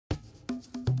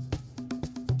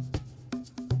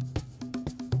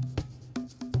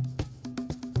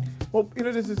Well,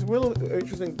 there's this real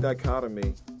interesting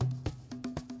dichotomy.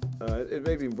 It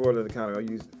may be broader dichotomy. I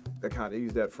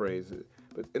use that phrase,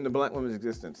 but in the black woman's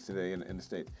existence today in the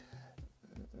States,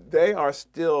 they are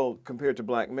still, compared to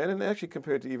black men, and actually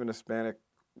compared to even Hispanic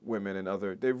women and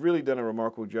other, they've really done a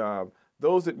remarkable job.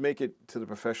 Those that make it to the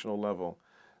professional level,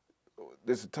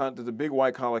 there's a big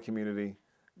white collar community.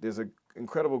 There's an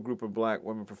incredible group of black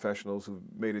women professionals who've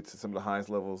made it to some of the highest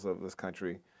levels of this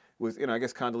country. With, I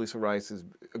guess Condoleezza Rice is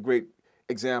a great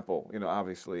example,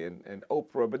 obviously, and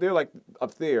Oprah, but they're like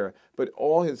up there. But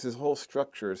all his whole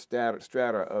structure,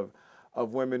 strata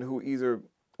of women who either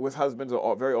with husbands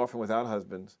or very often without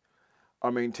husbands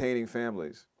are maintaining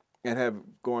families and have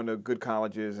gone to good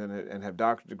colleges and have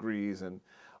doctorate degrees and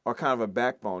are kind of a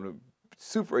backbone of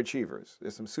super achievers.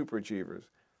 There's some super achievers.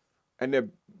 And they're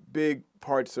big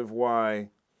parts of why,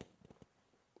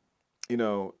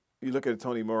 you look at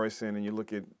Toni Morrison and you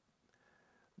look at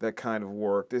that kind of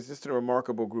work. There's just a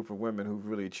remarkable group of women who've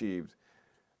really achieved.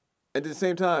 And at the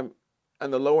same time, on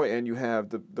the lower end, you have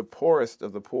the poorest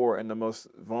of the poor and the most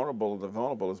vulnerable of the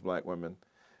vulnerable as black women.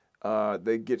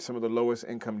 They get some of the lowest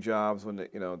income jobs when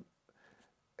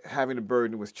having a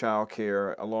burden with child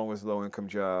care along with low income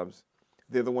jobs.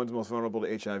 They're the ones most vulnerable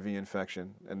to HIV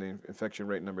infection, and the infection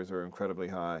rate numbers are incredibly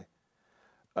high.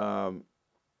 So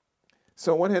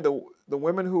on one hand, the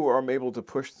women who are able to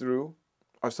push through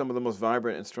are some of the most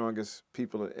vibrant and strongest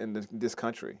people in this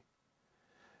country.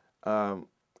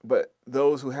 But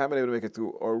those who haven't been able to make it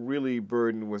through are really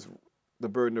burdened with the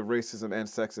burden of racism and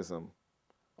sexism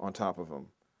on top of them.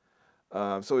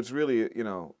 So it's really,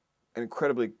 an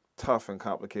incredibly tough and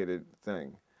complicated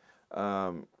thing.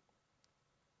 I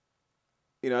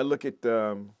look at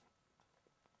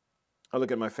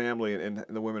my family and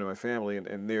the women in my family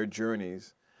and their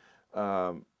journeys.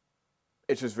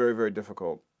 It's just very, very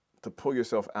difficult to pull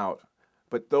yourself out.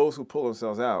 But those who pull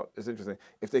themselves out, it's interesting.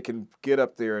 If they can get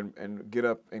up there and get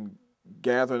up and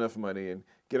gather enough money and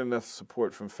get enough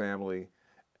support from family,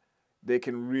 they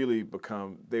can really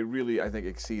I think,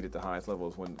 exceed at the highest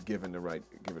levels when given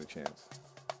a chance.